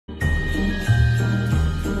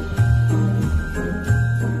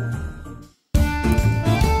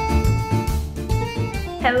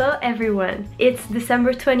Hello everyone, it's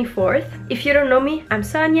December 24th. If you don't know me, I'm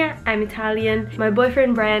Sonia, I'm Italian. My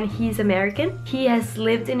boyfriend Brian, he's American. He has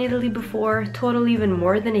lived in Italy before, totally even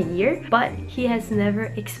more than a year, but he has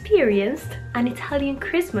never experienced an Italian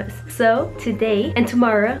Christmas. So today and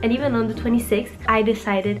tomorrow and even on the 26th, I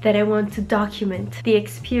decided that I want to document the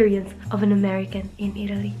experience of an American in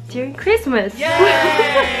Italy during Christmas.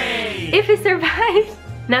 Yay! If he survives!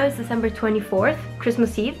 Now it's December 24th,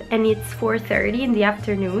 Christmas Eve, and it's 4:30 in the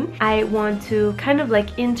afternoon. I want to kind of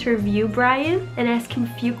like interview Brian and ask him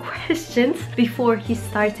a few questions before he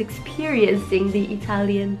starts experiencing the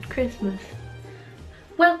Italian Christmas.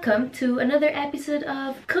 Welcome to another episode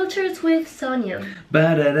of Cultures with Sonia.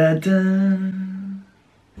 Ba-da-da-da.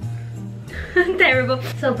 Terrible.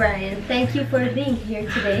 So Brian, thank you for being here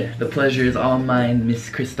today. The pleasure is all mine, Miss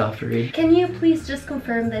Christofori. Can you please just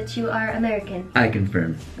confirm that you are American? I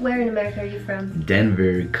confirm. Where in America are you from?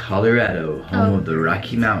 Denver, Colorado, home of the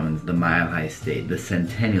Rocky Mountains, the Mile High State, the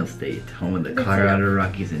Centennial State, home of the Colorado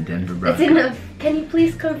Rockies and Denver Broncos. That's enough. Can you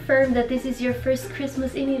please confirm that this is your first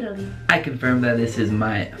Christmas in Italy? I confirm that this is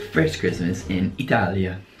my first Christmas in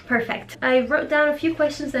Italia. Perfect. I wrote down a few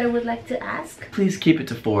questions that I would like to ask. Please keep it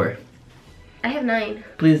to 4. I have 9.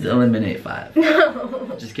 Please eliminate 5.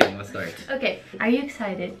 No. Just kidding, let's start. Okay, are you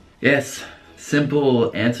excited? Yes.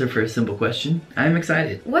 Simple answer for a simple question. I'm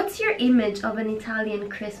excited. What's your image of an Italian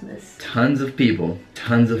Christmas? Tons of people,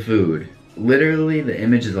 tons of food. Literally, the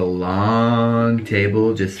image is a long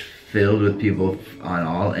table just filled with people on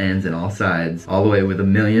all ends and all sides, all the way with a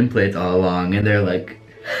million plates all along, and they're like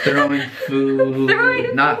throwing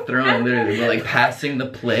food, not throwing literally, but like passing the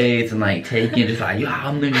plates and like taking just like, yeah,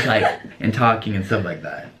 I'm just like, and talking and stuff like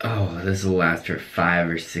that. Oh, this will last for 5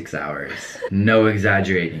 or 6 hours. No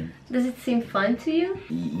exaggerating. Does it seem fun to you?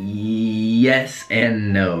 Yes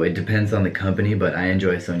and no. It depends on the company, but I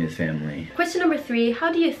enjoy Sonia's family. Question number 3. How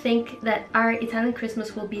do you think that our Italian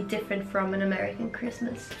Christmas will be different from an American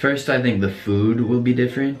Christmas? First, I think the food will be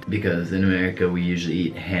different because in America we usually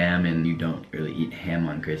eat ham and you don't really eat ham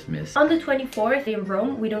on Christmas. On the 24th in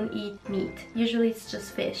Rome, we don't eat meat. Usually it's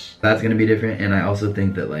just fish. That's gonna be different, and I also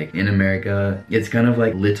think that like in America, it's kind of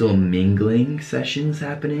like little mingling sessions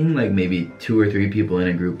happening, like maybe 2 or 3 people in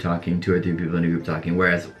a group talking, 2 or 3 people in a group talking,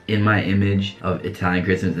 whereas in my image of Italian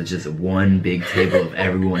Christmas, it's just one big table of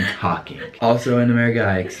everyone talking. Also in America,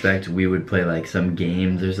 I expect we would play like some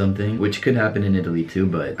games or something, which could happen in Italy too,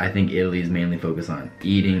 but I think Italy is mainly focused on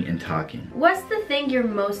eating and talking. What's the thing you're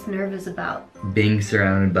most nervous about? Being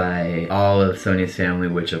surrounded by all of Sonia's family,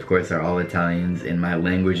 which of course are all Italians, and my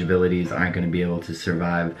language abilities aren't going to be able to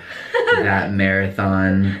survive that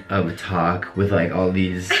marathon of talk with like all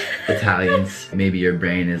these Italians. Maybe your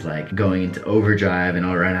brain is like going into overdrive and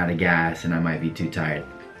I'll run out of gas and I might be too tired.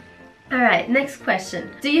 Alright, next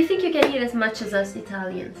question. Do you think you can eat as much as us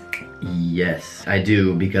Italians? Yes, I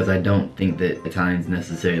do, because I don't think that Italians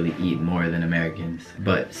necessarily eat more than Americans.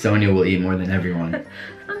 But Sonia will eat more than everyone.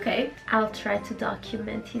 Okay, I'll try to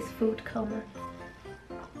document his food coma.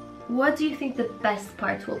 What do you think the best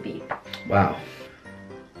part will be? Wow.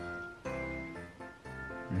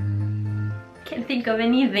 Can't think of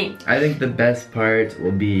anything. I think the best part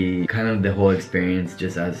will be kind of the whole experience,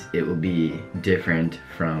 just as it will be different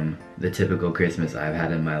from the typical Christmas I've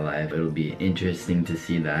had in my life. It'll be interesting to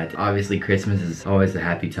see that. Obviously Christmas is always a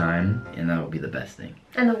happy time, and that will be the best thing.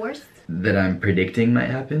 And the worst? That I'm predicting might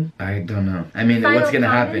happen? I don't know. I mean, Final what's gonna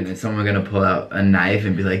comment? happen is someone gonna pull out a knife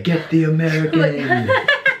and be like, get the American!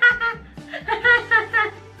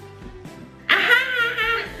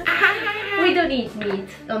 We don't eat meat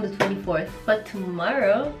on the 24th, but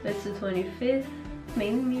tomorrow, that's the 25th,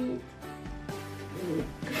 maybe meat.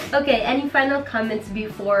 Okay, any final comments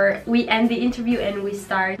before we end the interview and we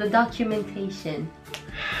start the documentation?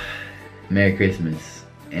 Merry Christmas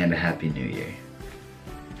and a Happy New Year.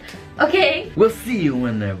 Okay. We'll see you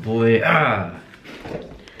in there, boy. Ah!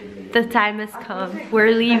 The time has come.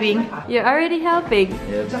 We're leaving. You're already helping.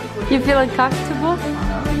 Yep. You feel uncomfortable?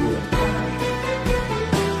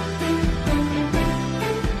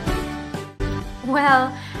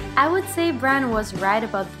 Well, I would say Brian was right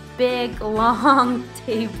about the big, long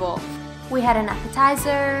table. We had an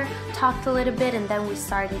appetizer, talked a little bit, and then we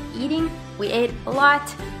started eating. We ate a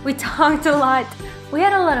lot, we talked a lot. We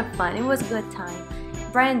had a lot of fun. It was a good time.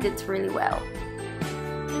 Brian did really well.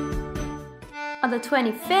 On the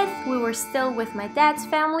 25th, we were still with my dad's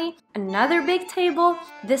family, another big table.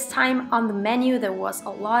 This time on the menu there was a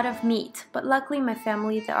lot of meat, but luckily my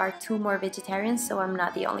family, there are 2 more vegetarians, so I'm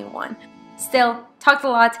not the only one. Still, talked a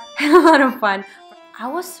lot, had a lot of fun. I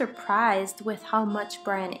was surprised with how much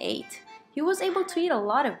Brian ate. He was able to eat a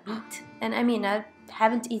lot of meat, and I mean, I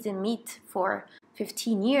haven't eaten meat for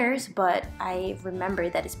 15 years, but I remember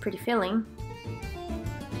that it's pretty filling.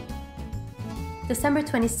 December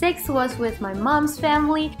 26th was with my mom's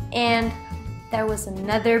family, and there was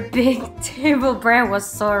another big table. Brian was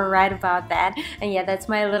so right about that. And yeah, that's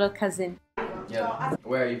my little cousin. Yep.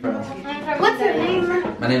 Where are you from? What's your name?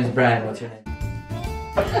 My name is Brian. What's your name?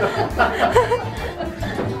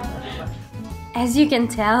 As you can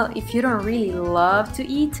tell, if you don't really love to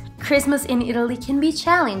eat, Christmas in Italy can be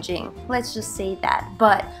challenging. Let's just say that.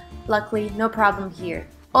 But luckily, no problem here.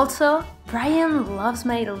 Also, Brian loves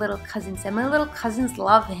my little cousins and my little cousins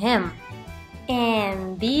love him.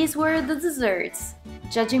 And these were the desserts.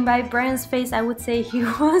 Judging by Brian's face, I would say he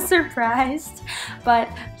was surprised, but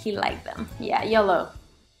he liked them. Yeah, YOLO.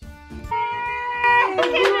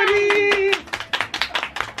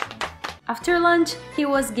 After lunch, he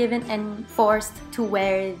was given and forced to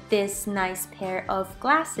wear this nice pair of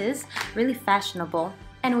glasses, really fashionable,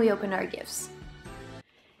 and we opened our gifts.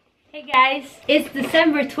 Hey guys, it's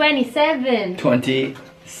December 27th.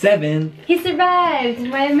 27. He survived,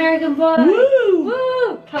 my American boy. Woo!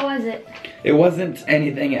 Woo! How was it? It wasn't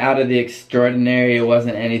anything out of the extraordinary. It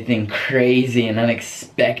wasn't anything crazy and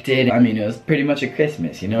unexpected. I mean, it was pretty much a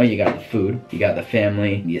Christmas, you know? You got the food, you got the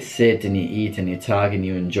family, you sit and you eat and you talk and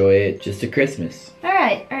you enjoy it. Just a Christmas.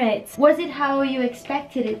 Alright. Was it how you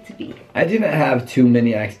expected it to be? I didn't have too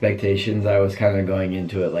many expectations. I was kind of going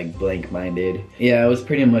into it like blank-minded. Yeah, it was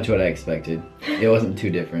pretty much what I expected. It wasn't too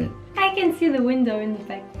different. I can see the window in the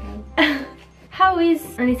background. How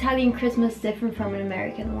is an Italian Christmas different from an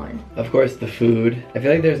American one? Of course, the food. I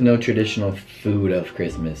feel like there's no traditional food of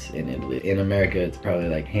Christmas in Italy. In America, it's probably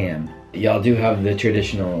like ham. Y'all do have the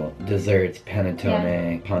traditional desserts,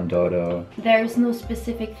 panettone, pandoro. There's no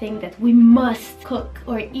specific thing that we must cook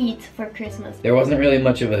or eat for Christmas. There wasn't really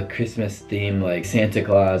much of a Christmas theme like Santa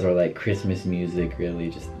Claus or like Christmas music, really,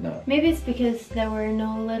 just no. Maybe it's because there were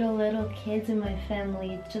no little kids in my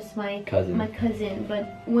family, just my cousin.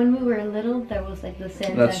 But when we were little, there was like the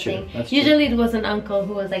Santa thing. Usually it was an uncle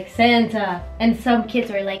who was like, Santa. And some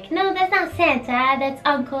kids were like, no, that's not Santa, that's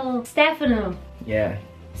Uncle Stefano. Yeah.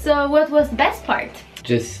 So what was the best part?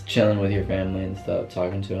 Just chilling with your family and stuff,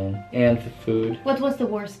 talking to them. And the food. What was the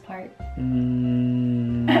worst part?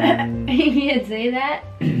 You can't say that?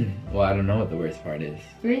 Well, I don't know what the worst part is.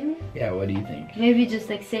 Really? Yeah, what do you think? Maybe just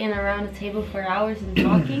like sitting around a table for hours and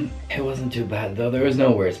talking? It wasn't too bad though, there was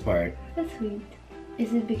no worst part. That's sweet.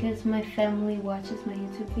 Is it because my family watches my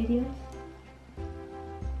YouTube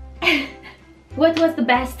videos? What was the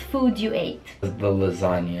best food you ate? The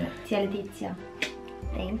lasagna. Tia Letizia.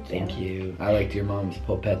 Thank you. Thank you. I liked your mom's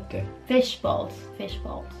polpette. Fish balls.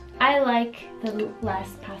 I like the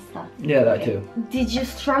last pasta. Yeah, that too. Did you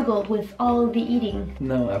struggle with all the eating?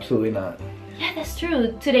 No, absolutely not. Yeah, that's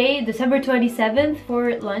true. Today, December 27th,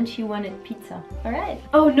 for lunch, he wanted pizza. Alright.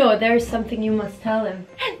 Oh no, there's something you must tell him.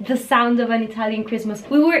 The sound of an Italian Christmas.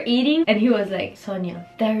 We were eating and he was like, Sonia,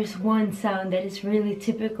 there is one sound that is really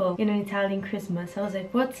typical in an Italian Christmas. I was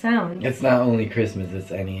like, what sound? It's not only Christmas,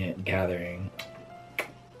 it's any gathering.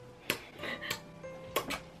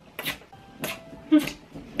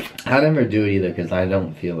 I never do it either because I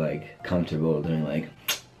don't feel like comfortable doing like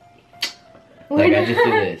I just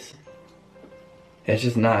do this. It's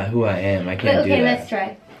just not who I am. I can't do that. Okay, let's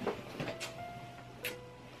try.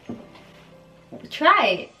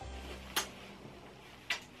 Try.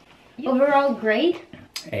 Overall grade?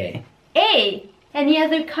 A. A! Any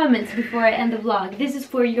other comments before I end the vlog? This is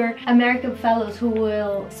for your American fellows who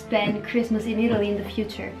will spend Christmas in Italy in the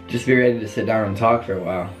future. Just be ready to sit down and talk for a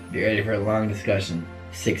while. Be ready for a long discussion.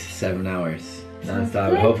 6 to 7 hours.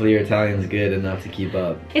 Non-stop. Hopefully your Italian's good enough to keep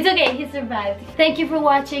up. It's okay, he survived. Thank you for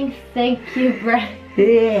watching. Thank you, Brian.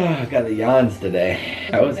 I got the yawns today.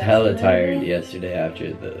 I was hella tired yesterday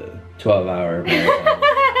after the 12-hour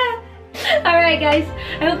marathon. Alright guys,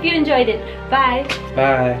 I hope you enjoyed it. Bye.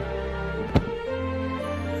 Bye.